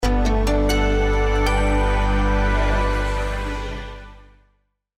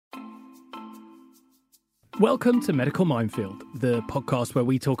Welcome to Medical Minefield, the podcast where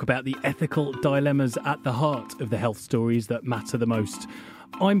we talk about the ethical dilemmas at the heart of the health stories that matter the most.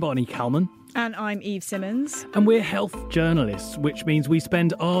 I'm Barney Kalman. And I'm Eve Simmons. And we're health journalists, which means we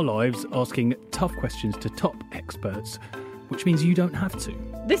spend our lives asking tough questions to top experts, which means you don't have to.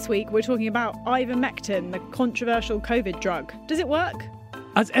 This week we're talking about Ivermectin, the controversial COVID drug. Does it work?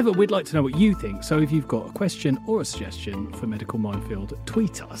 As ever, we'd like to know what you think, so if you've got a question or a suggestion for Medical Minefield,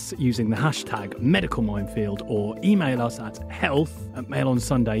 tweet us using the hashtag Medical Minefield or email us at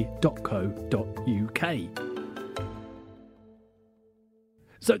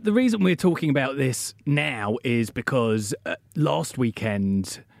health@mailonsunday.co.uk. So the reason we're talking about this now is because last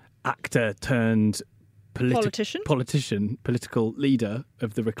weekend, actor turned political leader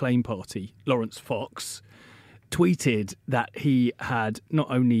of the Reclaim Party, Lawrence Fox, tweeted that he had not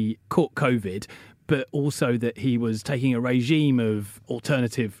only caught COVID, but also that he was taking a regime of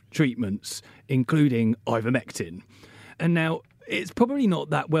alternative treatments, including ivermectin. And now, it's probably not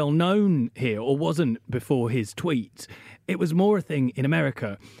that well known here, or wasn't before his tweet. It was more a thing in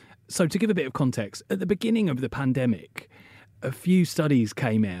America. So to give a bit of context, at the beginning of the pandemic, a few studies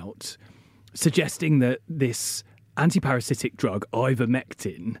came out suggesting that this antiparasitic drug,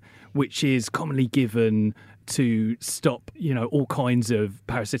 ivermectin, which is commonly given to stop, all kinds of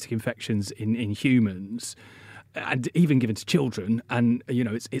parasitic infections in humans, and even given to children. And,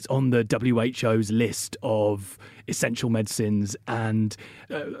 it's on the WHO's list of essential medicines. And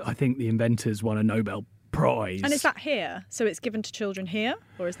I think the inventors won a Nobel Prize. And is that here? So it's given to children here,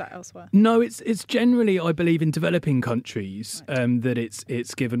 or is that elsewhere? No, it's generally, I believe, in developing countries, right, that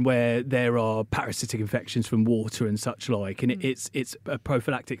it's given where there are parasitic infections from water and such like, and it's a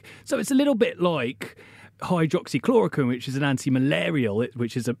prophylactic. So it's a little bit like hydroxychloroquine, which is an anti-malarial,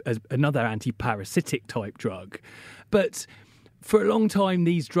 which is another anti-parasitic type drug. But for a long time,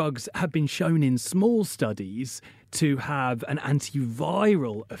 these drugs have been shown in small studies to have an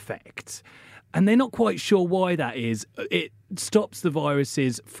antiviral effect. And they're not quite sure why that is. It stops the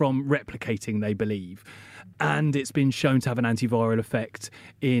viruses from replicating, they believe. And it's been shown to have an antiviral effect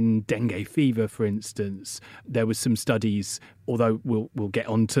in dengue fever, for instance. There was some studies, although we'll get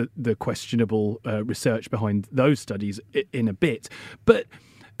on to the questionable research behind those studies in a bit. But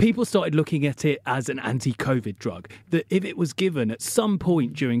people started looking at it as an anti-COVID drug, that if it was given at some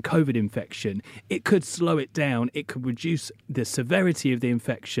point during COVID infection, it could slow it down, it could reduce the severity of the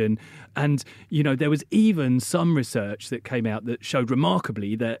infection. And, there was even some research that came out that showed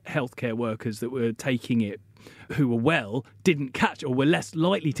remarkably that healthcare workers that were taking it who were well didn't catch or were less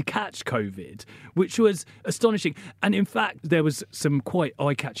likely to catch COVID, which was astonishing. And in fact, there was some quite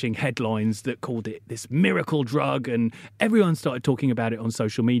eye-catching headlines that called it this miracle drug, and everyone started talking about it on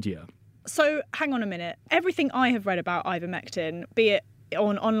social media. So hang on a minute. Everything I have read about ivermectin, be it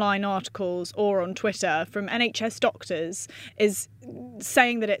on online articles or on Twitter from NHS doctors, is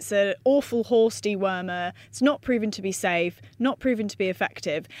saying that it's an awful horse dewormer, it's not proven to be safe, not proven to be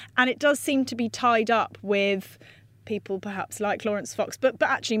effective, and it does seem to be tied up with people perhaps like Lawrence Fox, but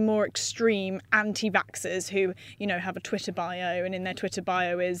actually more extreme anti-vaxxers who, have a Twitter bio, and in their Twitter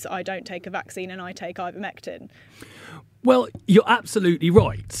bio is, I don't take a vaccine and I take ivermectin. Well, you're absolutely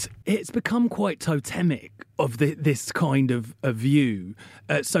right. It's become quite totemic of this kind of a view.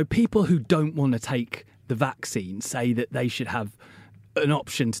 So people who don't want to take the vaccine say that they should have an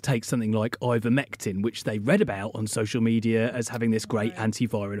option to take something like ivermectin, which they read about on social media as having this great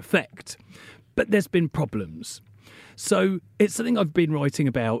antiviral effect. But there's been problems. So it's something I've been writing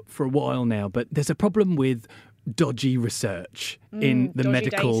about for a while now, but there's a problem with dodgy research in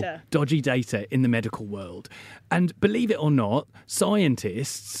the dodgy data in the medical world. And believe it or not,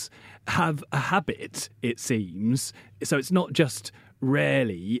 scientists have a habit, it seems. So it's not just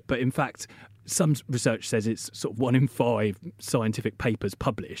rarely, but in fact, some research says it's sort of 1 in 5 scientific papers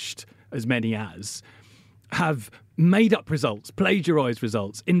published, as many as, have made up results, plagiarised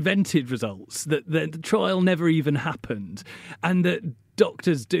results, invented results, that the trial never even happened, and that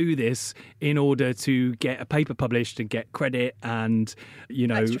doctors do this in order to get a paper published and get credit and,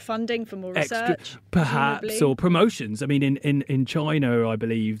 extra funding for more research, perhaps, presumably, or promotions. I mean, in China, I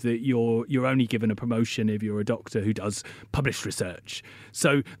believe that you're only given a promotion if you're a doctor who does published research.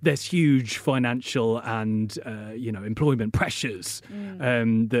 So there's huge financial and employment pressures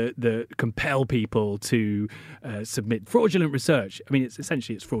that compel people to submit fraudulent research. I mean,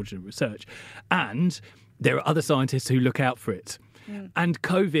 it's fraudulent research, and there are other scientists who look out for it. And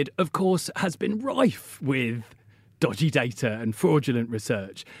COVID, of course, has been rife with dodgy data and fraudulent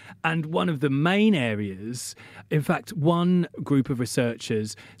research. And one of the main areas, in fact, one group of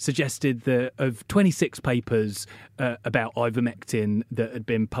researchers suggested that of 26 papers about ivermectin that had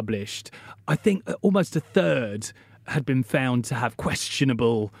been published, I think almost a third had been found to have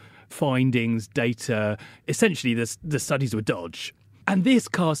questionable findings, data. Essentially, the studies were dodge. And this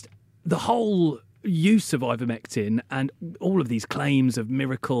cast the whole use of ivermectin and all of these claims of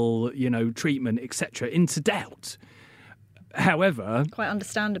miracle, treatment, etc., into doubt. However, quite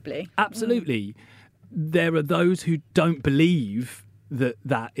understandably, absolutely, there are those who don't believe that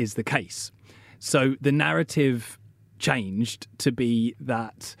that is the case. So the narrative changed to be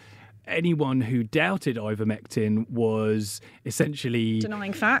that anyone who doubted ivermectin was essentially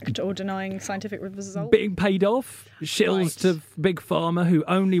denying fact or denying scientific results, being paid off, shills to big pharma who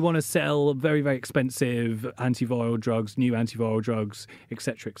only want to sell very, very expensive antiviral drugs, new antiviral drugs,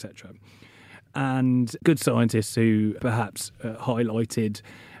 etc., etc. And good scientists who perhaps highlighted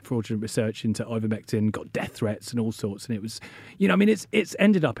fraudulent research into ivermectin got death threats and all sorts. And it was, it's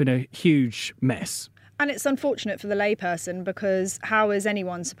ended up in a huge mess. And it's unfortunate for the layperson, because how is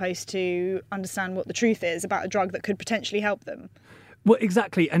anyone supposed to understand what the truth is about a drug that could potentially help them? Well,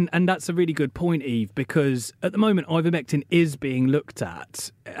 exactly. And that's a really good point, Eve, because at the moment, ivermectin is being looked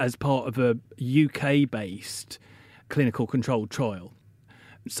at as part of a UK-based clinical controlled trial.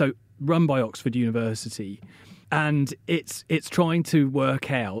 So run by Oxford University. And it's trying to work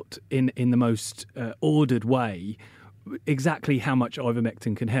out in the most ordered way exactly how much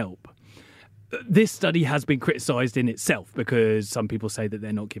ivermectin can help. This study has been criticised in itself because some people say that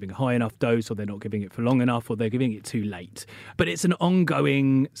they're not giving a high enough dose, or they're not giving it for long enough, or they're giving it too late. But it's an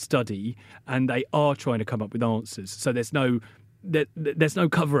ongoing study and they are trying to come up with answers. So there's no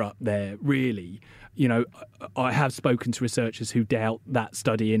cover up there, really. I have spoken to researchers who doubt that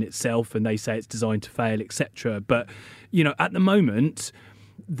study in itself and they say it's designed to fail, etc. But, at the moment,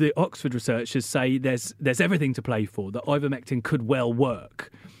 the Oxford researchers say there's everything to play for, that ivermectin could well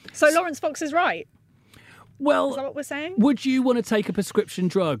work. So Lawrence Fox is right? Well, is that what we're saying? Would you want to take a prescription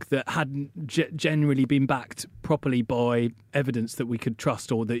drug that hadn't generally been backed properly by evidence that we could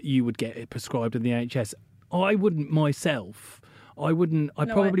trust, or that you would get it prescribed in the NHS? I wouldn't myself. I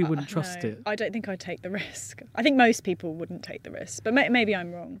probably wouldn't trust it. I don't think I'd take the risk. I think most people wouldn't take the risk, but maybe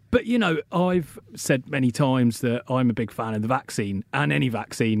I'm wrong. But, I've said many times that I'm a big fan of the vaccine, and any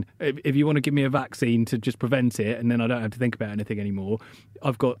vaccine. If you want to give me a vaccine to just prevent it and then I don't have to think about anything anymore,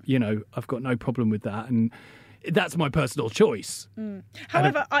 I've got no problem with that. And that's my personal choice.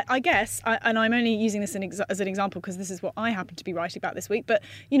 However, I guess, and I'm only using this as an example because this is what I happen to be writing about this week, but,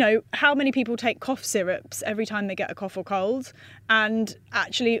 how many people take cough syrups every time they get a cough or cold? And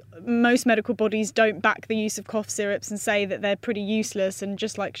actually, most medical bodies don't back the use of cough syrups and say that they're pretty useless and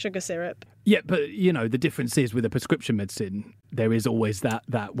just like sugar syrup. Yeah, but, the difference is with a prescription medicine, there is always that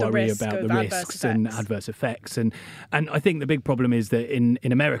worry about the risks and adverse effects. And I think the big problem is that in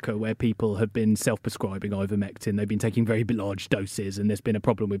America, where people have been self-prescribing ivermectin, they've been taking very large doses, and there's been a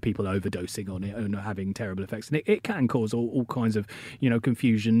problem with people overdosing on it and having terrible effects. And it can cause all kinds of,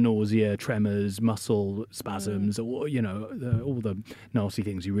 confusion, nausea, tremors, muscle spasms, or, all the nasty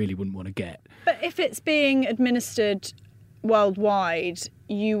things you really wouldn't want to get. But if it's being administered worldwide,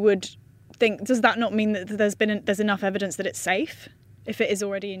 you would think, does that not mean that there's enough evidence that it's safe if it is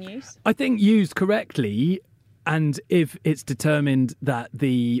already in use? I think used correctly, and if it's determined that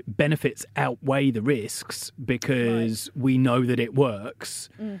the benefits outweigh the risks because we know that it works,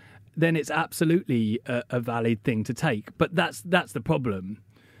 then it's absolutely a valid thing to take. But that's the problem.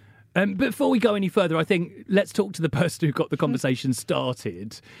 Before we go any further, I think let's talk to the person who got the conversation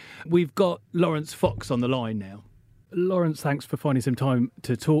started. We've got Lawrence Fox on the line now. Lawrence, thanks for finding some time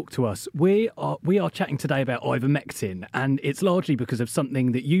to talk to us. We are chatting today about ivermectin, and it's largely because of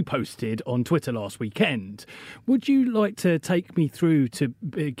something that you posted on Twitter last weekend. Would you like to take me through, to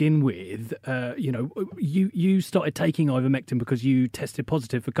begin with, you started taking ivermectin because you tested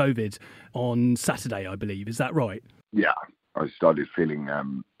positive for COVID on Saturday, I believe. Is that right? Yeah, I started feeling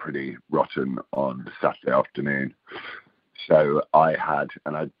pretty rotten on Saturday afternoon. So I'd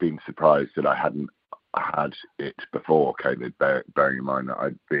been surprised that I hadn't had it before COVID, bearing in mind that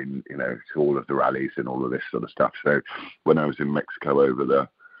I'd been, to all of the rallies and all of this sort of stuff. So when I was in Mexico over the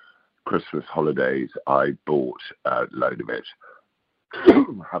Christmas holidays, I bought a load of it,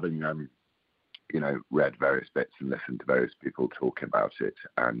 having, read various bits and listened to various people talking about it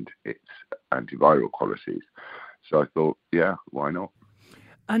and its antiviral qualities. So I thought, yeah, why not?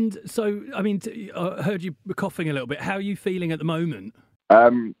 And so, I mean, I heard you coughing a little bit. How are you feeling at the moment?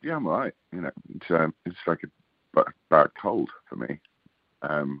 Yeah, I'm all right. It's like a bad cold for me.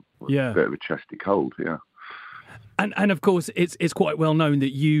 A bit of a chesty cold, yeah. And of course, it's quite well known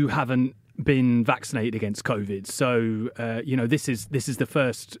that you haven't been vaccinated against COVID. So, this is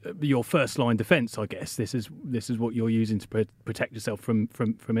your first line defence, I guess. This is what you're using to protect yourself from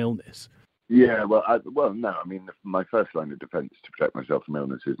illness. Yeah, no. I mean, my first line of defence to protect myself from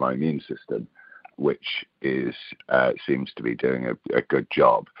illness is my immune system, which seems to be doing a good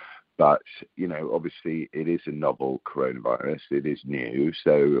job. But, obviously it is a novel coronavirus. It is new.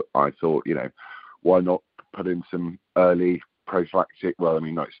 So I thought, why not put in some early prophylactic? Well, I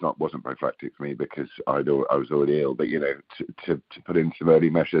mean, no, wasn't prophylactic for me because I was already ill. But to put in some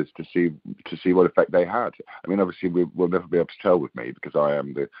early measures to see what effect they had. I mean, obviously we'll never be able to tell with me because I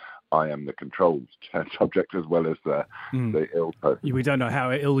am the controlled subject as well as the ill person. We don't know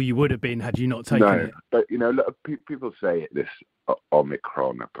how ill you would have been had you not taken it. But people say this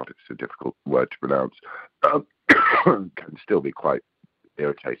Omicron. God, it's a difficult word to pronounce. Can still be quite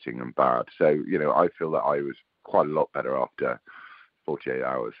irritating and bad. So I feel that I was quite a lot better after 48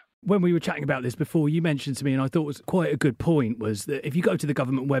 hours. When we were chatting about this before, you mentioned to me, and I thought was quite a good point, was that if you go to the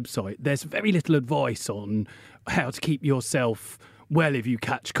government website, there's very little advice on how to keep yourself well if you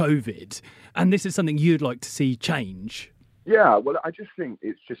catch COVID. And this is something you'd like to see change. Yeah, well, I just think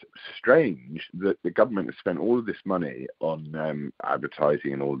it's just strange that the government has spent all of this money on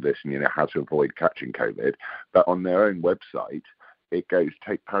advertising and all of this and, how to avoid catching COVID. But on their own website, it goes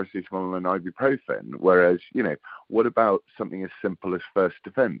take paracetamol and ibuprofen. Whereas, what about something as simple as First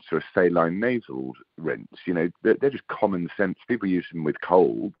Defence or a saline nasal rinse? They're just common sense. People use them with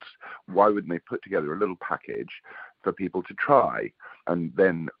colds. Why wouldn't they put together a little package for people to try? And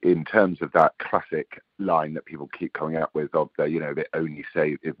then in terms of that classic line that people keep coming up with of they only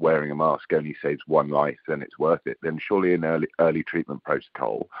save, if wearing a mask only saves one life, then it's worth it. Then surely an early treatment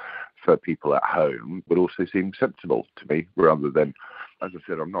protocol for people at home would also seem sensible to me, rather than, as I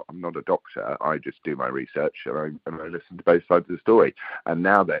said, I'm not a doctor. I just do my research and I listen to both sides of the story. And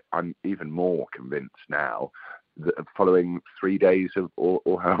now that I'm even more convinced now that following 3 days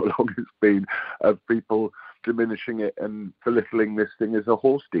or how long it's been of people diminishing it and belittling this thing as a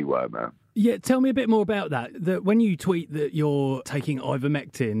horse dewormer. Yeah, tell me a bit more about that. That when you tweet that you're taking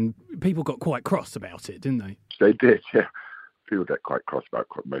ivermectin, people got quite cross about it, didn't they? They did, yeah. People get quite cross about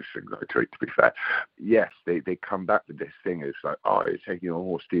most things I tweet, to be fair. Yes, they come back with this thing. It's like, you're taking a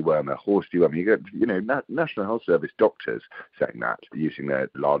horse dewormer. You get, National Health Service doctors saying that, using their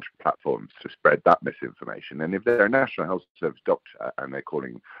large platforms to spread that misinformation. And if they're a National Health Service doctor and they're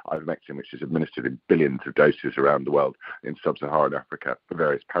calling ivermectin, which is administered in billions of doses around the world in sub-Saharan Africa for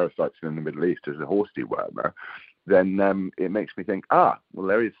various parasites in the Middle East as a horse dewormer, then it makes me think, well,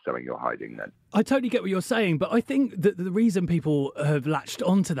 there is something you're hiding then. I totally get what you're saying, but I think that the reason people have latched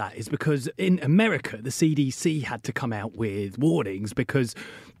onto that is because in America, the CDC had to come out with warnings because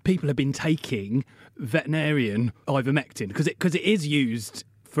people have been taking veterinarian ivermectin because it is used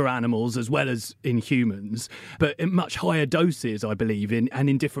for animals as well as in humans, but in much higher doses, I believe, and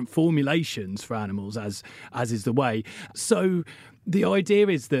in different formulations for animals, as is the way. So the idea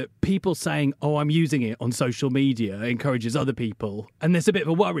is that people saying, I'm using it on social media encourages other people. And there's a bit of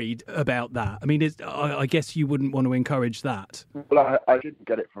a worry about that. I mean, I guess you wouldn't want to encourage that. Well, I didn't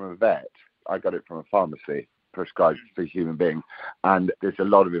get it from a vet. I got it from a pharmacy prescribed for human beings. And there's a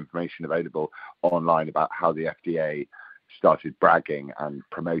lot of information available online about how the FDA started bragging and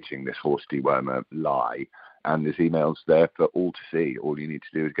promoting this horse dewormer lie. And there's emails there for all to see. All you need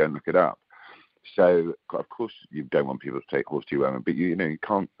to do is go and look it up. So, of course, you don't want people to take horse dewormer, but you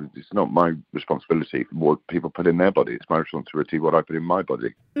can't. It's not my responsibility what people put in their body. It's my responsibility what I put in my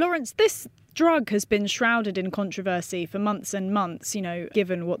body. Lawrence, this drug has been shrouded in controversy for months and months,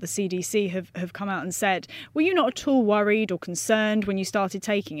 given what the CDC have come out and said. Were you not at all worried or concerned when you started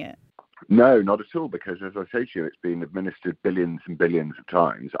taking it? No, not at all, because as I say to you, it's been administered billions and billions of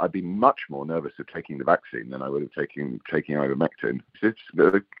times. I'd be much more nervous of taking the vaccine than I would have taking ivermectin. It's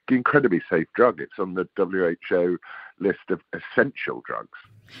an incredibly safe drug. It's on the WHO list of essential drugs.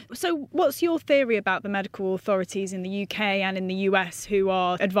 So what's your theory about the medical authorities in the UK and in the US who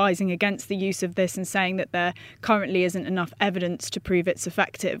are advising against the use of this and saying that there currently isn't enough evidence to prove it's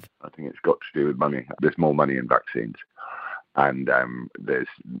effective? I think it's got to do with money. There's more money in vaccines. And there's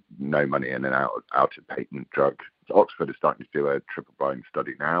no money in and out of patent drugs. Oxford is starting to do a triple-blind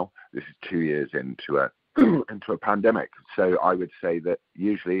study now. This is 2 years into a pandemic. So I would say that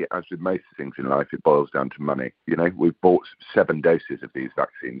usually, as with most things in life, it boils down to money. We've bought 7 doses of these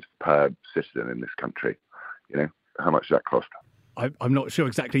vaccines per citizen in this country. How much does that cost? I'm not sure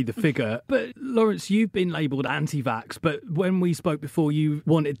exactly the figure, but Lawrence, you've been labelled anti-vax, but when we spoke before, you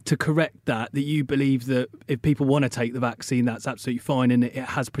wanted to correct that you believe that if people want to take the vaccine, that's absolutely fine and it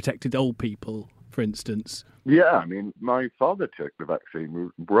has protected old people. for instance? Yeah, I mean, my father took the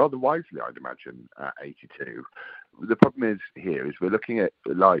vaccine rather wisely, I'd imagine, at 82. The problem is here is we're looking at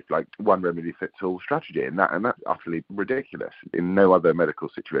life like one remedy fits all strategy, and that's utterly ridiculous. In no other medical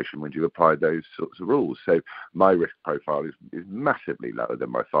situation would you apply those sorts of rules. So my risk profile is massively lower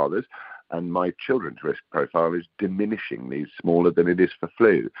than my father's, and my children's risk profile is diminishingly smaller than it is for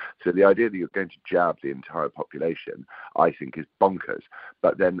flu. So the idea that you're going to jab the entire population, I think, is bonkers.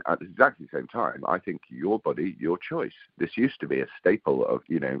 But then at exactly the same time, I think your body, your choice. This used to be a staple of,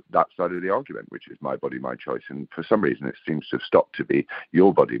 that side of the argument, which is my body, my choice. And for some reason, it seems to have stopped to be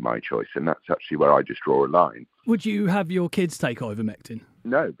your body, my choice. And that's actually where I just draw a line. Would you have your kids take ivermectin?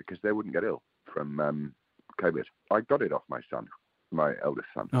 No, because they wouldn't get ill from COVID. I got it off my son. My eldest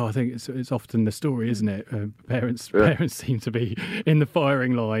son. Oh, I think it's often the story, isn't it? Parents seem to be in the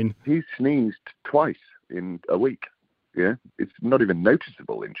firing line. He sneezed twice in a week. Yeah, it's not even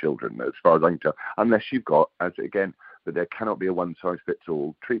noticeable in children, as far as I can tell, unless you've got, but there cannot be a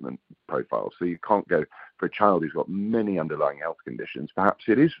one-size-fits-all treatment profile. So you can't go for a child who's got many underlying health conditions. Perhaps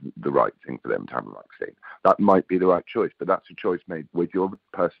it is the right thing for them to have a vaccine. That might be the right choice, but that's a choice made with your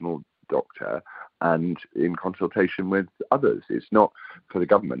personal doctor and in consultation with others. It's not for the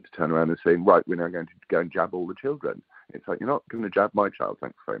government to turn around and say, right, we're now going to go and jab all the children. It's like, you're not going to jab my child,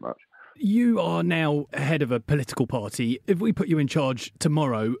 thanks very much. You are now head of a political party. If we put you in charge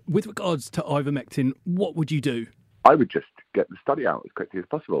tomorrow, with regards to ivermectin, what would you do? I would just get the study out as quickly as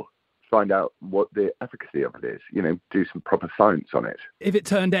possible. Find out what the efficacy of it is, do some proper science on it. If it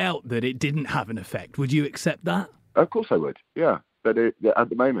turned out that it didn't have an effect, would you accept that? Of course I would, yeah. But at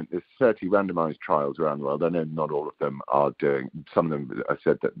the moment, there's 30 randomised trials around the world. I know not all of them are doing, some of them I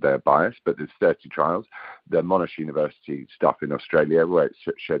said that they're biased, but there's 30 trials. The Monash University stuff in Australia, where it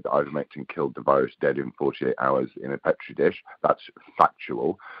showed that ivermectin killed the virus dead in 48 hours in a Petri dish. That's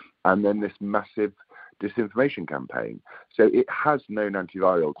factual. And then this massive disinformation campaign. So it has known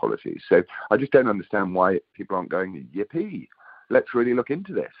antiviral qualities. So I just don't understand why people aren't going, yippee, let's really look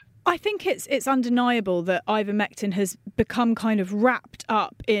into this. I think it's undeniable that ivermectin has become kind of wrapped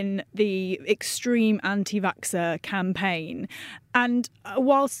up in the extreme anti-vaxxer campaign. And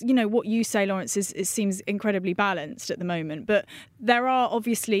whilst, what you say, Lawrence, it seems incredibly balanced at the moment, but there are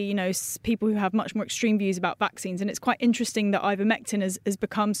obviously, people who have much more extreme views about vaccines. And it's quite interesting that ivermectin has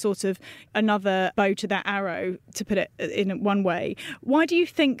become sort of another bow to their arrow, to put it in one way. Why do you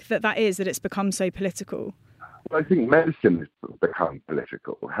think that is, that it's become so political? Well, I think medicine has become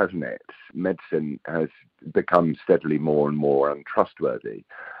political, hasn't it? Medicine has become steadily more and more untrustworthy.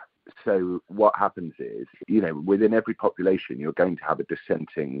 So what happens is, within every population, you're going to have a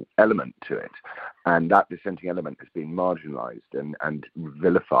dissenting element to it. And that dissenting element has been marginalised and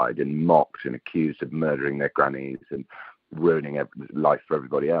vilified and mocked and accused of murdering their grannies and ruining life for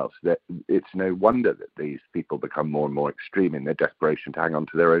everybody else. It's no wonder that these people become more and more extreme in their desperation to hang on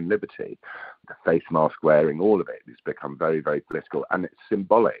to their own liberty. The face mask wearing, all of it has become very, very political, and it's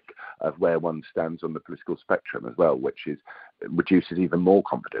symbolic of where one stands on the political spectrum as well, which reduces even more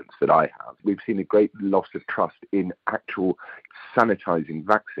confidence that I have. We've seen a great loss of trust in actual sanitising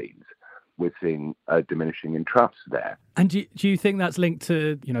vaccines. We're seeing a diminishing in trust there. And do you think that's linked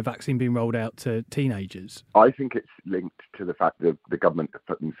to, vaccine being rolled out to teenagers? I think it's linked to the fact that the government have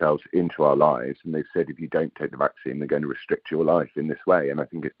put themselves into our lives, and they've said if you don't take the vaccine, they're going to restrict your life in this way. And I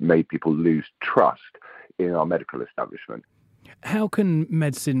think it's made people lose trust in our medical establishment. How can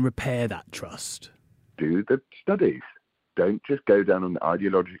medicine repair that trust? Do the studies. Don't just go down an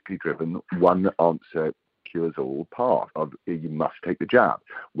ideologically driven one answer cures all path of you must take the jab.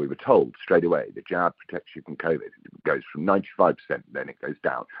 We were told straight away the jab protects you from COVID. It goes from 95%, then it goes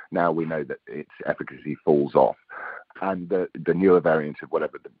down. Now we know that its efficacy falls off. And the newer variant of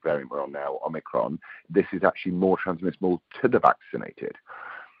whatever the variant we're on now, Omicron, this is actually more transmissible to the vaccinated.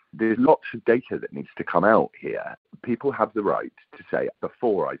 There's lots of data that needs to come out here. People have the right to say,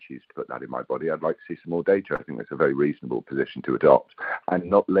 before I choose to put that in my body, I'd like to see some more data. I think that's a very reasonable position to adopt. And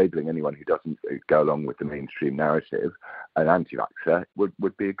not labelling anyone who doesn't go along with the mainstream narrative an anti-vaxxer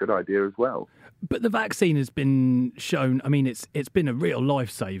would be a good idea as well. But the vaccine has been shown, it's been a real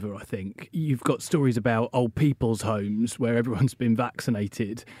lifesaver, I think. You've got stories about old people's homes where everyone's been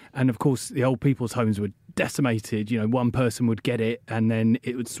vaccinated. And of course, the old people's homes were decimated. One person would get it and then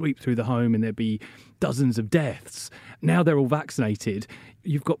it would sweep through the home and there'd be dozens of deaths. Now they're all vaccinated.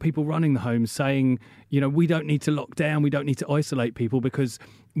 You've got people running the homes saying, we don't need to lock down, we don't need to isolate people because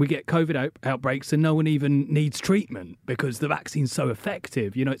we get COVID outbreaks and no one even needs treatment because the vaccine's so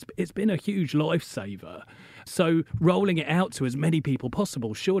effective. It's been a huge lifesaver. So rolling it out to as many people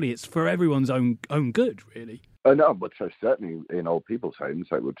possible, surely it's for everyone's own good, really. No, but so certainly in old people's homes,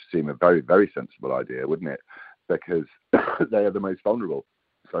 it would seem a very, very sensible idea, wouldn't it? Because they are the most vulnerable.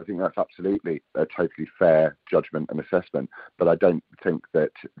 So I think that's absolutely a totally fair judgment and assessment. But I don't think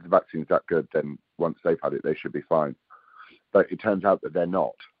that the vaccine's that good, then once they've had it, they should be fine. But it turns out that they're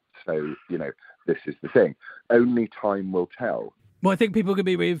not. So, this is the thing. Only time will tell. Well, I think people can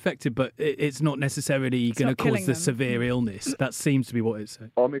be reinfected, but it's not necessarily going to cause the severe illness. That seems to be what it's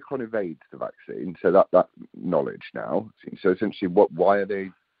saying. Omicron evades the vaccine, so that knowledge now. So essentially, why are they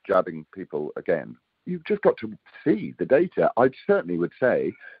jabbing people again? You've just got to see the data. I certainly would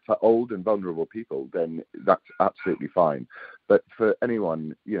say for old and vulnerable people, then that's absolutely fine. But for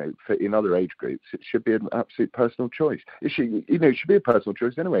anyone, in other age groups, it should be an absolute personal choice. It should be a personal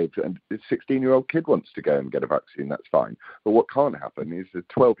choice anyway. And a 16-year-old kid wants to go and get a vaccine, that's fine. But what can't happen is a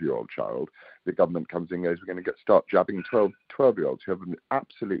 12-year-old child, the government comes in and goes, we're going to start jabbing 12-year-olds who have an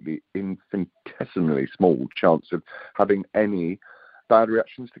absolutely infinitesimally small chance of having any bad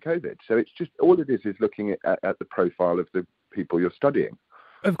reactions to COVID. So it's just, all it is looking at the profile of the people you're studying.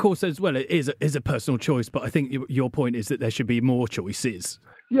 Of course, as well, it is a personal choice, but I think your point is that there should be more choices.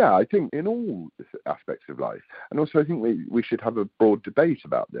 Yeah, I think in all aspects of life. And also I think we should have a broad debate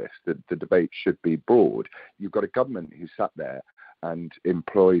about this. The debate should be broad. You've got a government who sat there and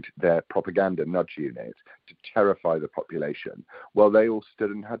employed their propaganda nudge unit to terrify the population while they all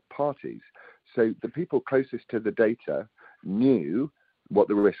stood and had parties. So the people closest to the data knew what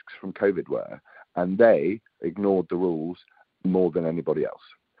the risks from COVID were, and they ignored the rules more than anybody else.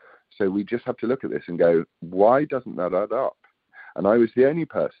 So we just have to look at this and go, why doesn't that add up? And I was the only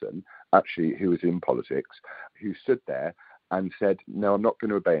person actually who was in politics who stood there and said, no, I'm not going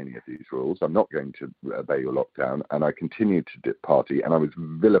to obey any of these rules. I'm not going to obey your lockdown. And I continued to party, and I was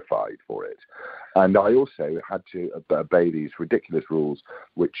vilified for it. And I also had to obey these ridiculous rules,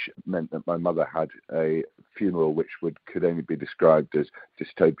 which meant that my mother had a funeral which could only be described as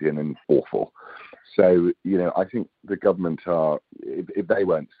dystopian and awful. So, I think the government if they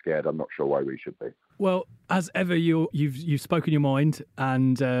weren't scared, I'm not sure why we should be. Well, as ever, you've spoken your mind,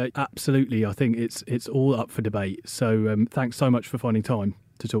 and absolutely, I think it's all up for debate. So thanks so much for finding time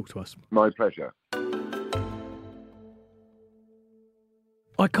to talk to us. My pleasure.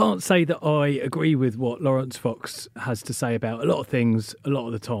 I can't say that I agree with what Laurence Fox has to say about a lot of things a lot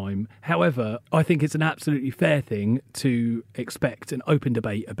of the time. However, I think it's an absolutely fair thing to expect an open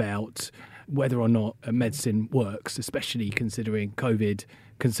debate about whether or not a medicine works, especially considering COVID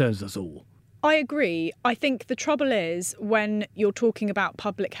concerns us all. I agree. I think the trouble is when you're talking about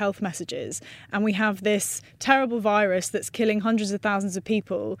public health messages and we have this terrible virus that's killing hundreds of thousands of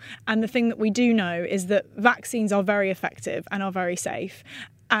people. And the thing that we do know is that vaccines are very effective and are very safe.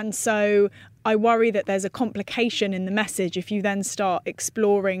 And so I worry that there's a complication in the message if you then start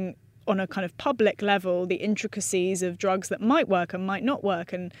exploring on a kind of public level the intricacies of drugs that might work and might not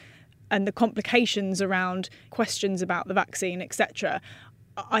work and the complications around questions about the vaccine, etc.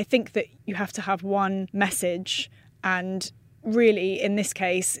 I think that you have to have one message, and really, in this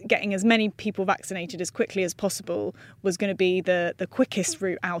case, getting as many people vaccinated as quickly as possible was going to be the quickest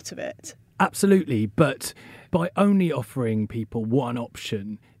route out of it. Absolutely, but by only offering people one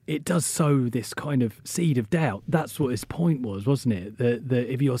option, it does sow this kind of seed of doubt. That's what his point was, wasn't it?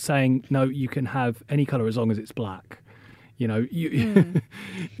 That if you're saying, no, you can have any colour as long as it's black, you're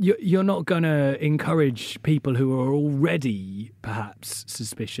not going to encourage people who are already perhaps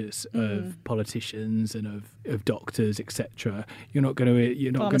suspicious of politicians and of doctors, etc.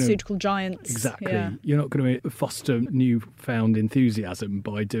 Pharmaceutical giants. Exactly. Yeah. You're not going to foster newfound enthusiasm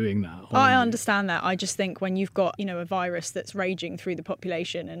by doing that. I understand that. I just think when you've got, a virus that's raging through the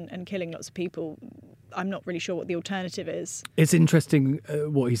population and killing lots of people, I'm not really sure what the alternative is. It's interesting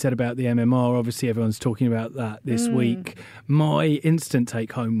what he said about the MMR. Obviously, everyone's talking about that this week. My instant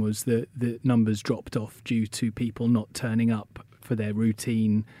take home was that the numbers dropped off due to people not turning up for their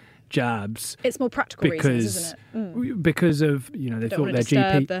routine jabs. It's more practical reasons, isn't it? Because of, they thought their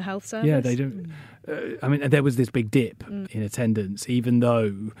GP... the health service. Yeah, they don't... there was this big dip in attendance, even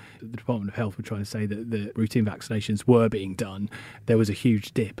though the Department of Health were trying to say that the routine vaccinations were being done. There was a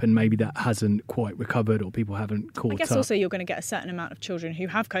huge dip, and maybe that hasn't quite recovered, or people haven't caught up. I guess also you're going to get a certain amount of children who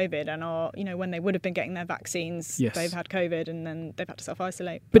have COVID and are, when they would have been getting their vaccines, yes, they've had COVID and then they've had to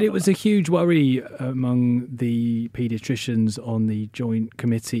self-isolate. But it was a huge worry among the paediatricians on the Joint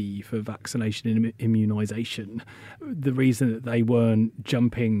Committee for Vaccination and Immunisation. The reason that they weren't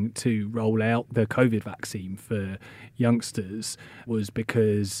jumping to roll out the COVID vaccine for youngsters was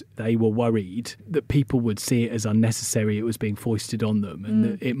because they were worried that people would see it as unnecessary, it was being foisted on them, and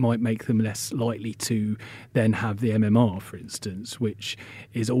that it might make them less likely to then have the MMR, for instance, which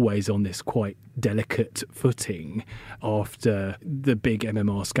is always on this quite delicate footing after the big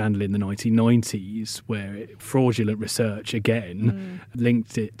MMR scandal in the 1990s, where fraudulent research again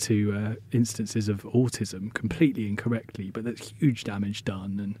linked it to instances of autism completely incorrectly, but that's huge damage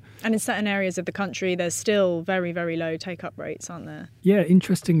done. And in certain areas of the country, there's still very, very low take-up rates, aren't there? Yeah,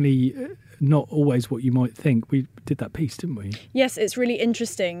 interestingly, not always what you might think. We did that piece, didn't we? Yes, it's really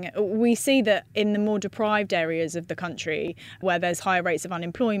interesting. We see that in the more deprived areas of the country, where there's higher rates of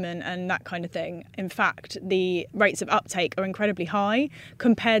unemployment and that kind of thing, in fact, the rates of uptake are incredibly high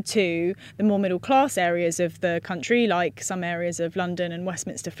compared to the more middle-class areas of the country, like some areas of London and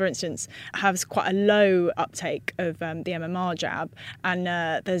Westminster, for instance, has quite a low uptake of the MMR jab. And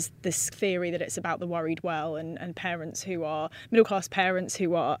there's this theory that it's about the worried well and parents who are middle-class parents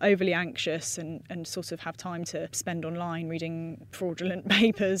who are overly anxious and sort of have time to spend online reading fraudulent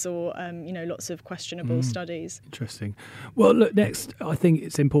papers or lots of questionable studies. Interesting. Well, look, next I think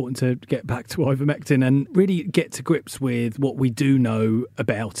it's important to get back to ivermectin and really get to grips with what we do know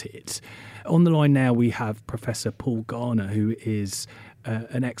about it. On the line now we have Professor Paul Garner, who is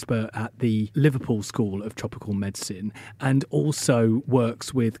an expert at the Liverpool School of Tropical Medicine and also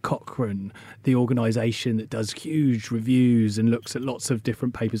works with Cochrane, the organisation that does huge reviews and looks at lots of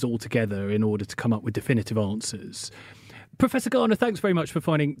different papers all together in order to come up with definitive answers. Professor Garner, thanks very much for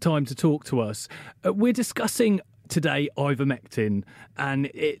finding time to talk to us. We're discussing today ivermectin,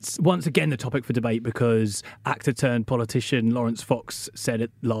 and it's once again the topic for debate because actor turned politician Lawrence Fox said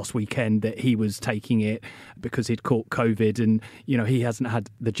it last weekend that he was taking it because he'd caught COVID, and he hasn't had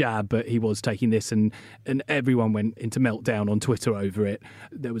the jab but he was taking this, and everyone went into meltdown on Twitter over it.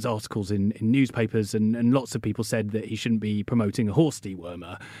 There was articles in newspapers and lots of people said that he shouldn't be promoting a horse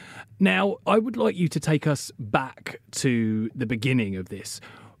dewormer. Now, I would like you to take us back to the beginning of this.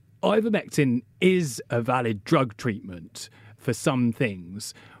 Ivermectin is a valid drug treatment for some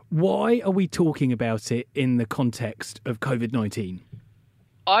things. Why are we talking about it in the context of COVID-19?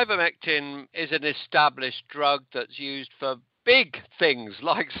 Ivermectin is an established drug that's used for big things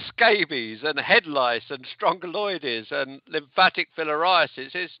like scabies and head lice and strongyloides and lymphatic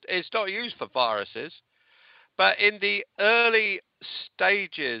filariasis. It's not used for viruses. But in the early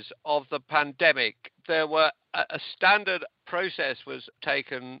stages of the pandemic, there were a standard process was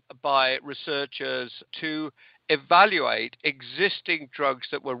taken by researchers to evaluate existing drugs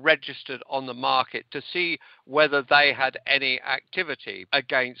that were registered on the market to see whether they had any activity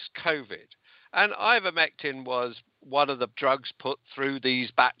against COVID. And ivermectin was one of the drugs put through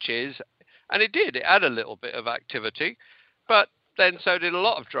these batches, and it had a little bit of activity, but then so did a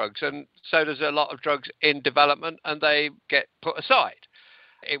lot of drugs, and so does a lot of drugs in development, and they get put aside.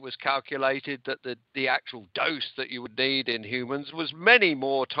 It was calculated that the actual dose that you would need in humans was many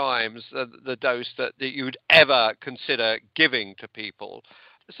more times the dose that you would ever consider giving to people.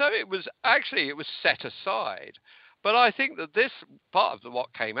 So it was set aside. But I think that this part of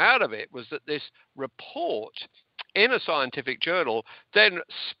what came out of it was that this report in a scientific journal then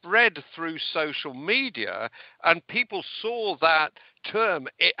spread through social media, and people saw that term.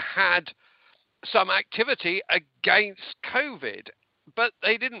 It had some activity against COVID. But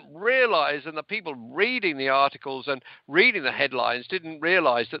they didn't realize, and the people reading the articles and reading the headlines didn't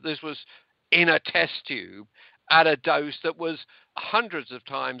realize that this was in a test tube at a dose that was hundreds of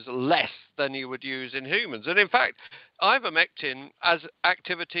times less than you would use in humans. And in fact, ivermectin has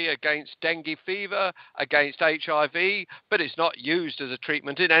activity against dengue fever, against HIV, but it's not used as a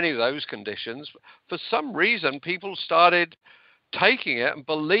treatment in any of those conditions. For some reason, people started taking it and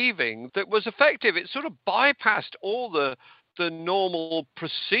believing that it was effective. It sort of bypassed all the normal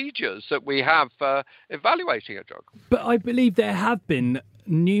procedures that we have for evaluating a drug. But I believe there have been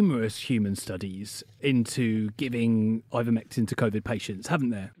numerous human studies into giving ivermectin to COVID patients,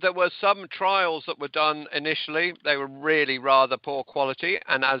 haven't there? There were some trials that were done initially. They were really rather poor quality,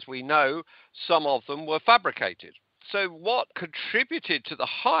 and as we know, some of them were fabricated. So what contributed to the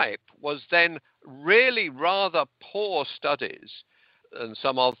hype was then really rather poor studies, and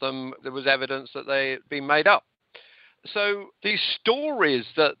some of them, there was evidence that they had been made up. So these stories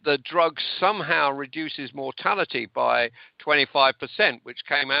that the drug somehow reduces mortality by 25%, which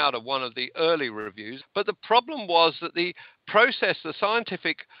came out of one of the early reviews. But the problem was that the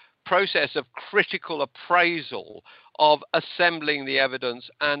scientific process of critical appraisal, of assembling the evidence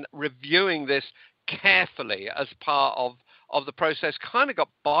and reviewing this carefully as part of the process kind of got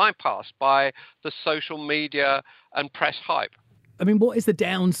bypassed by the social media and press hype. I mean, what is the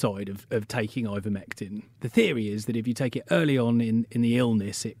downside of taking ivermectin? The theory is that if you take it early on in the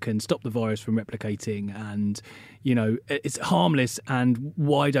illness, it can stop the virus from replicating and, you know, it's harmless. And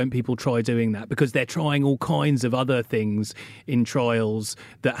why don't people try doing that? Because they're trying all kinds of other things in trials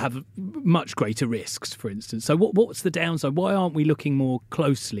that have much greater risks, for instance. So what's the downside? Why aren't we looking more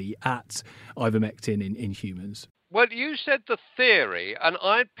closely at ivermectin in humans? Well, you said the theory, and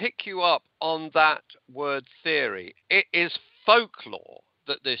I'd pick you up on that word theory. It is folklore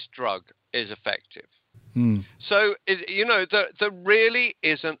that this drug is effective. So, there really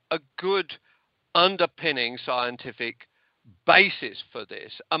isn't a good underpinning scientific basis for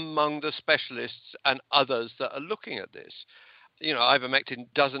this among the specialists and others that are looking at this. You know, ivermectin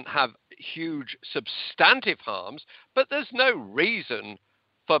doesn't have huge substantive harms, but there's no reason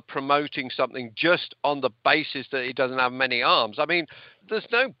for promoting something just on the basis that it doesn't have many arms. I mean, there's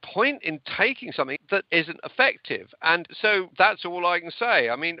no point in taking something that isn't effective. And so that's all I can say.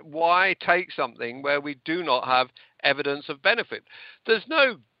 I mean, why take something where we do not have evidence of benefit? There's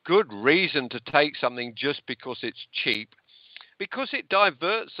no good reason to take something just because it's cheap, because it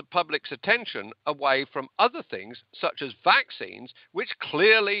diverts the public's attention away from other things, such as vaccines, which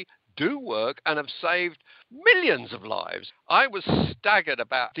clearly do work and have saved millions of lives. I was staggered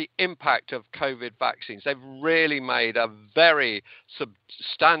about the impact of COVID vaccines. They've really made a very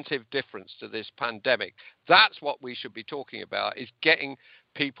substantive difference to this pandemic. That's what we should be talking about, is getting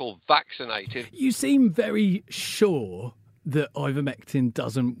people vaccinated. You seem very sure that ivermectin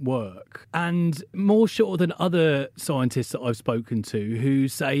doesn't work, and more sure than other scientists that I've spoken to who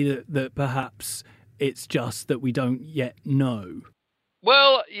say that perhaps it's just that we don't yet know.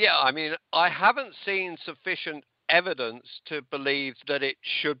 Well, yeah, I mean, I haven't seen sufficient evidence to believe that it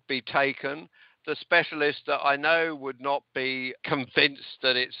should be taken. The specialists that I know would not be convinced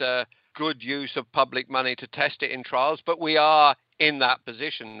that it's a good use of public money to test it in trials, but we are in that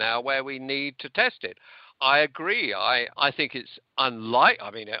position now where we need to test it. I agree. I think it's unlikely.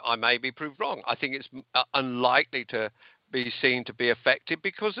 I mean, I may be proved wrong. I think it's unlikely to be seen to be effective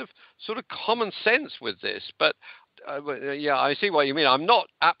because of sort of common sense with this. But yeah, I see what you mean. I'm not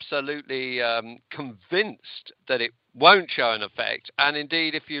absolutely convinced that it won't show an effect. And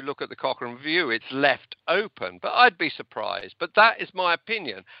indeed, if you look at the Cochrane Review, it's left open. But I'd be surprised. But that is my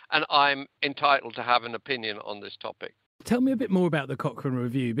opinion, and I'm entitled to have an opinion on this topic. Tell me a bit more about the Cochrane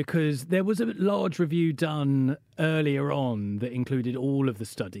Review, because there was a large review done earlier on that included all of the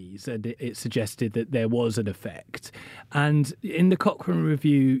studies, and it suggested that there was an effect. And in the Cochrane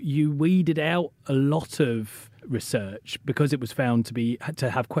Review, you weeded out a lot of research because it was found to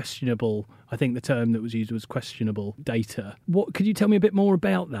have questionable, I think the term that was used was questionable data. Could you tell me a bit more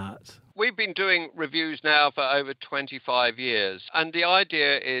about that? We've been doing reviews now for over 25 years. And the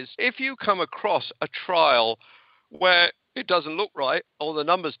idea is if you come across a trial where it doesn't look right, or the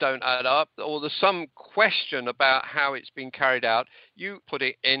numbers don't add up, or there's some question about how it's been carried out, you put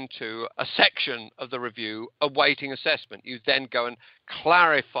it into a section of the review awaiting assessment. You then go and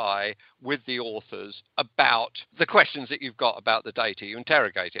clarify with the authors about the questions that you've got about the data. You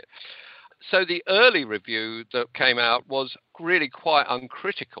interrogate it. So the early review that came out was really quite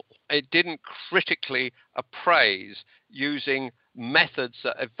uncritical. It didn't critically appraise using methods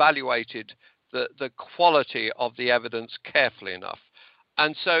that evaluated the quality of the evidence carefully enough.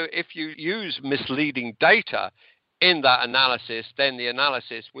 And so if you use misleading data in that analysis, then the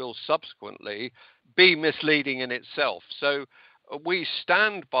analysis will subsequently be misleading in itself. So we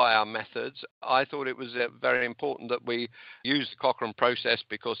stand by our methods. I thought it was very important that we use the Cochrane process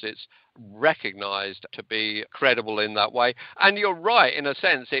because it's recognized to be credible in that way. And you're right, in a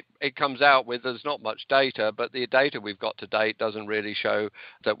sense, it comes out with there's not much data, but the data we've got to date doesn't really show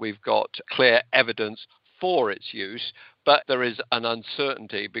that we've got clear evidence for its use, but there is an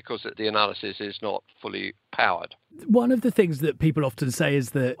uncertainty because the analysis is not fully powered. One of the things that people often say is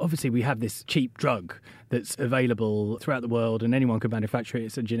that obviously we have this cheap drug that's available throughout the world and anyone can manufacture it.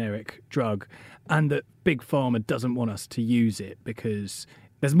 It's a generic drug, and that Big Pharma doesn't want us to use it because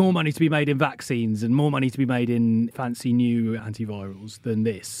there's more money to be made in vaccines and more money to be made in fancy new antivirals than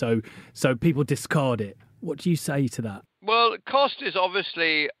this. So people discard it. What do you say to that? Well, cost is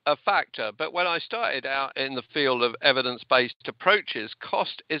obviously a factor, but when I started out in the field of evidence-based approaches,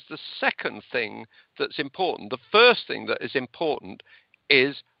 cost is the second thing that's important. The first thing that is important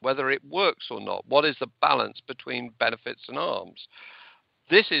is whether it works or not. What is the balance between benefits and harms?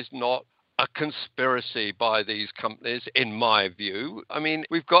 This is not a conspiracy by these companies, in my view. I mean,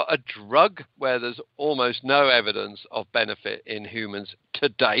 we've got a drug where there's almost no evidence of benefit in humans to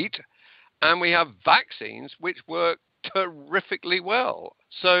date, and we have vaccines which work terrifically well.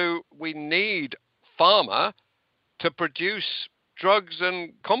 So we need pharma to produce drugs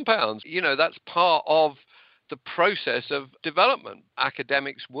and compounds. That's part of the process of development,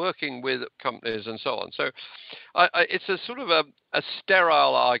 academics working with companies and so on. So it's a sort of a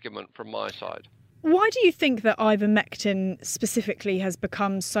sterile argument from my side. Why do you think that ivermectin specifically has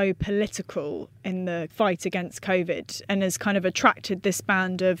become so political in the fight against COVID and has kind of attracted this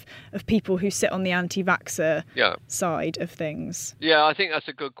band of people who sit on the anti-vaxxer side of things? Yeah, I think that's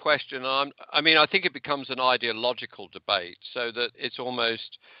a good question. I think it becomes an ideological debate, so that it's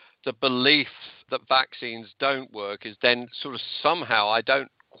almost the belief that vaccines don't work is then sort of somehow, I don't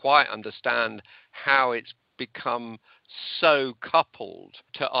quite understand how it's become so coupled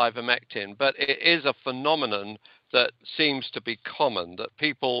to ivermectin, but it is a phenomenon that seems to be common, that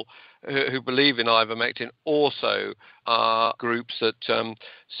people who believe in ivermectin also are groups that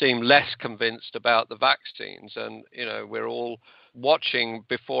seem less convinced about the vaccines. And, we're all watching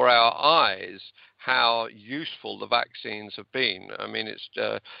before our eyes how useful the vaccines have been. I mean,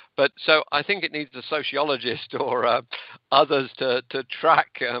 but so I think it needs a sociologist or others to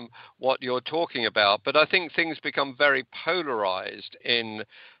track what you're talking about. But I think things become very polarized in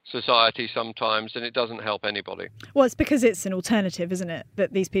society sometimes, and it doesn't help anybody. Well, it's because it's an alternative, isn't it?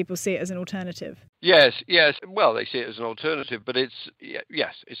 That these people see it as an alternative. Yes. Well, they see it as an alternative, but it's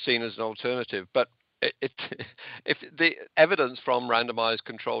seen as an alternative. But if the evidence from randomized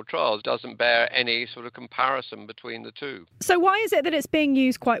controlled trials doesn't bear any sort of comparison between the two. So why is it that it's being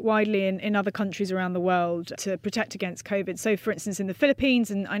used quite widely in other countries around the world to protect against COVID? So, for instance, in the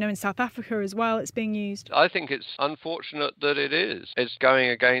Philippines, and I know in South Africa as well, it's being used. I think it's unfortunate that it is. It's going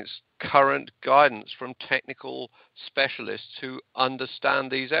against current guidance from technical specialists who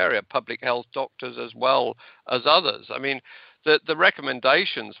understand these areas, public health doctors as well as others. I mean, the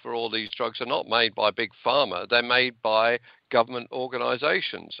recommendations for all these drugs are not made by big pharma. They're made by government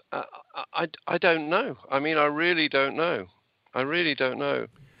organizations. I don't know. I mean, I really don't know.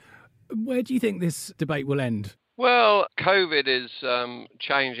 Where do you think this debate will end? Well, COVID is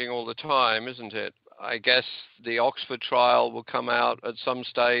changing all the time, isn't it? I guess the Oxford trial will come out at some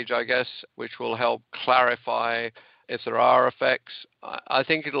stage, which will help clarify if there are effects. I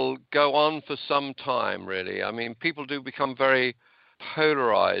think it'll go on for some time, really. I mean, people do become very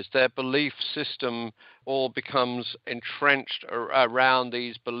polarized. Their belief system all becomes entrenched around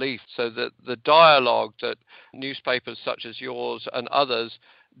these beliefs, so that the dialogue that newspapers such as yours and others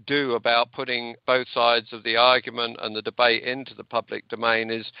do about putting both sides of the argument and the debate into the public domain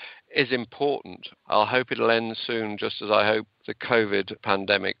is important. I'll hope it'll end soon, just as I hope the COVID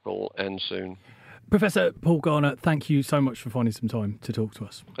pandemic will end soon. Professor Paul Garner, thank you so much for finding some time to talk to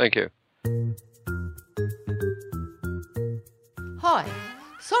us. Thank you. Hi,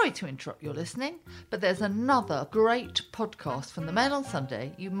 sorry to interrupt your listening, but there's another great podcast from the Mail on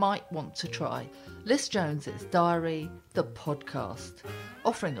Sunday you might want to try. Liz Jones's Diary, the podcast,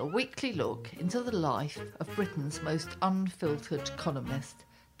 offering a weekly look into the life of Britain's most unfiltered columnist.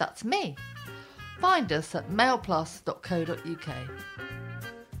 That's me. Find us at mailplus.co.uk.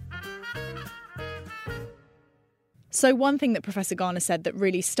 So one thing that Professor Garner said that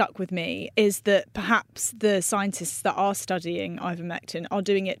really stuck with me is that perhaps the scientists that are studying ivermectin are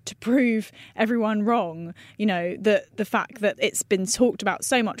doing it to prove everyone wrong. The fact that it's been talked about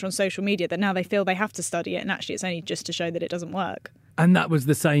so much on social media that now they feel they have to study it, and actually it's only just to show that it doesn't work. And that was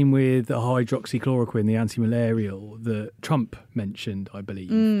the same with the hydroxychloroquine, the anti-malarial that Trump mentioned, I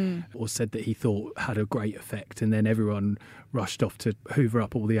believe, or said that he thought had a great effect. And then everyone rushed off to hoover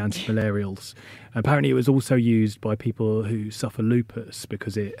up all the anti-malarials. Apparently it was also used by people who suffer lupus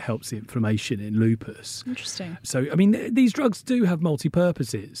because it helps the inflammation in lupus. Interesting. So, I mean, these drugs do have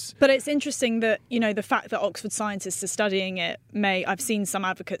multi-purposes. But it's interesting that, the fact that Oxford scientists are studying it I've seen some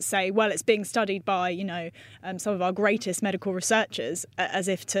advocates say, well, it's being studied by, some of our greatest medical researchers, as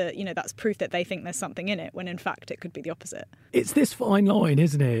if to, that's proof that they think there's something in it, when in fact it could be the opposite. It's this fine line,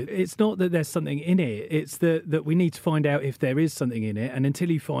 isn't it? It's not that there's something in it. It's that we need to find out if there is something in it. And until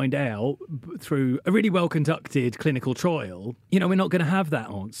you find out through a really well-conducted clinical trial, we're not going to have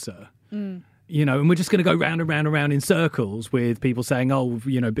that answer. And we're just going to go round and round and round in circles with people saying, oh,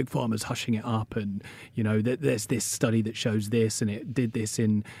 Big Pharma's hushing it up, and, there's this study that shows this, and it did this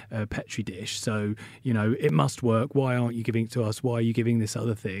in a Petri dish. So, it must work. Why aren't you giving it to us? Why are you giving this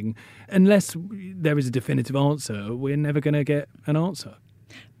other thing? Unless there is a definitive answer, we're never going to get an answer.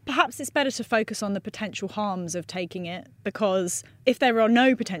 Perhaps it's better to focus on the potential harms of taking it, because if there are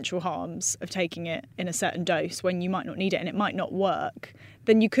no potential harms of taking it in a certain dose when you might not need it and it might not work,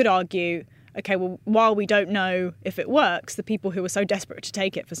 then you could argue, okay, well, while we don't know if it works, the people who are so desperate to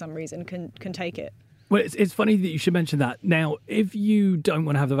take it for some reason can take it. Well, it's funny that you should mention that. Now, if you don't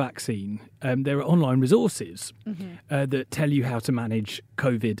want to have the vaccine, there are online resources that tell you how to manage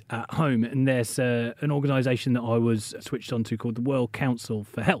COVID at home. And there's an organisation that I was switched on to called the World Council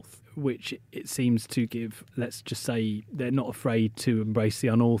for Health, which it seems to give, let's just say, they're not afraid to embrace the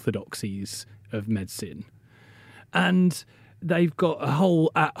unorthodoxies of medicine. And they've got a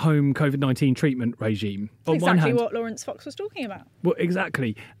whole at-home COVID-19 treatment regime. On exactly one hand, what Lawrence Fox was talking about. Well,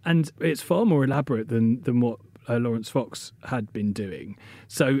 exactly. And it's far more elaborate than what Lawrence Fox had been doing.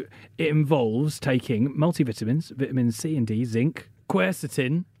 So it involves taking multivitamins, vitamins C and D, zinc,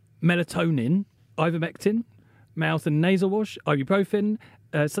 quercetin, melatonin, ivermectin, mouth and nasal wash, ibuprofen,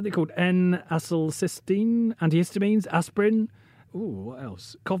 something called N-acetylcysteine, antihistamines, aspirin. Ooh, what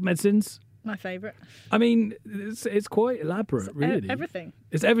else? Cough medicines. My favourite. I mean, it's quite elaborate, really. Everything.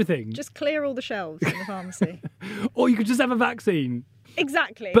 It's everything. Just clear all the shelves in the pharmacy. Or you could just have a vaccine.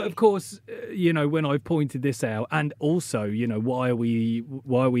 Exactly. But of course, when I pointed this out, and also, why are we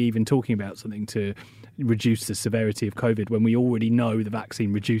even talking about something to reduce the severity of COVID when we already know the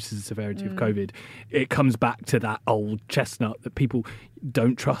vaccine reduces the severity of COVID? It comes back to that old chestnut that people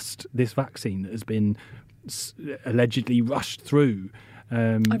don't trust this vaccine that has been allegedly rushed through.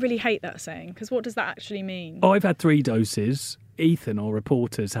 I really hate that saying, because what does that actually mean? I've had 3 doses. Ethan, our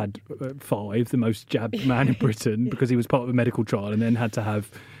reporter, has had 5, the most jabbed man in Britain, because he was part of a medical trial and then had to have,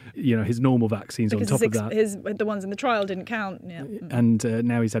 his normal vaccines because on top of that. The ones in the trial didn't count. Yeah. And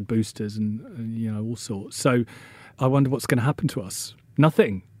now he's had boosters and all sorts. So I wonder what's going to happen to us.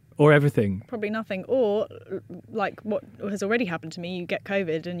 Nothing. Or everything. Probably nothing. Or, like what has already happened to me, you get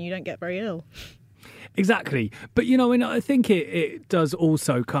COVID and you don't get very ill. Exactly. But, and I think it does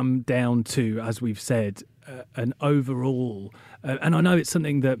also come down to, as we've said, an overall, and I know it's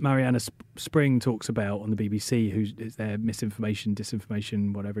something that Mariana Spring talks about on the BBC, who is their misinformation,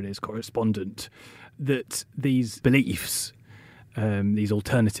 disinformation, whatever it is, correspondent, that these beliefs, these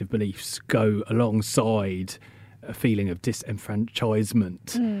alternative beliefs, go alongside a feeling of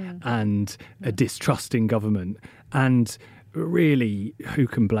disenfranchisement and a distrust in government. And really, who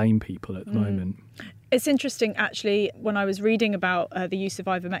can blame people at the moment? It's interesting, actually, when I was reading about the use of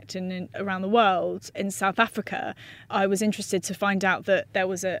ivermectin around the world, in South Africa, I was interested to find out that there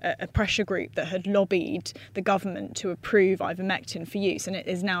was a pressure group that had lobbied the government to approve ivermectin for use, and it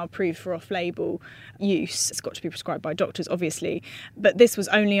is now approved for off-label use. It's got to be prescribed by doctors, obviously, but this was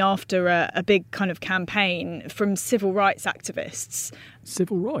only after a big kind of campaign from civil rights activists.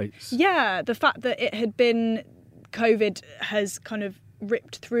 Civil rights? Yeah, the fact that it had been... COVID has kind of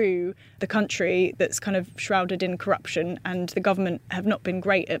ripped through the country that's kind of shrouded in corruption, and the government have not been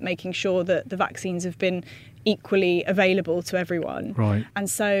great at making sure that the vaccines have been equally available to everyone. Right. And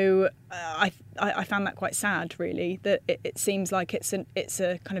so I found that quite sad, really, that it seems like it's a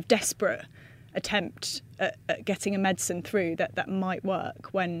kind of desperate attempt at getting a medicine through that might work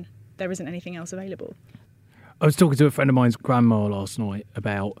when there isn't anything else available. I was talking to a friend of mine's grandma last night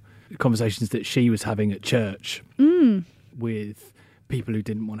about conversations that she was having at church with people who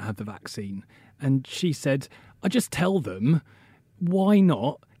didn't want to have the vaccine. And she said, I just tell them, why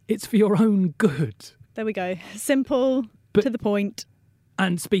not? It's for your own good. There we go. Simple, to the point.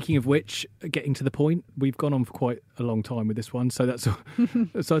 And speaking of which, getting to the point, we've gone on for quite a long time with this one. So so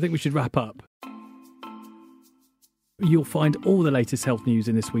I think we should wrap up. You'll find all the latest health news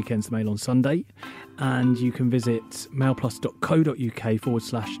in this weekend's Mail on Sunday, and you can visit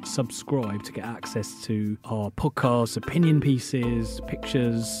mailplus.co.uk/subscribe to get access to our podcasts, opinion pieces,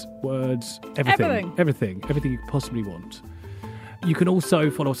 pictures, words, everything you could possibly want. You can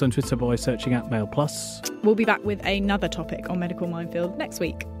also follow us on Twitter by searching at MailPlus. We'll be back with another topic on Medical Minefield next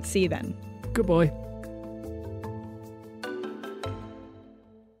week. See you then. Goodbye.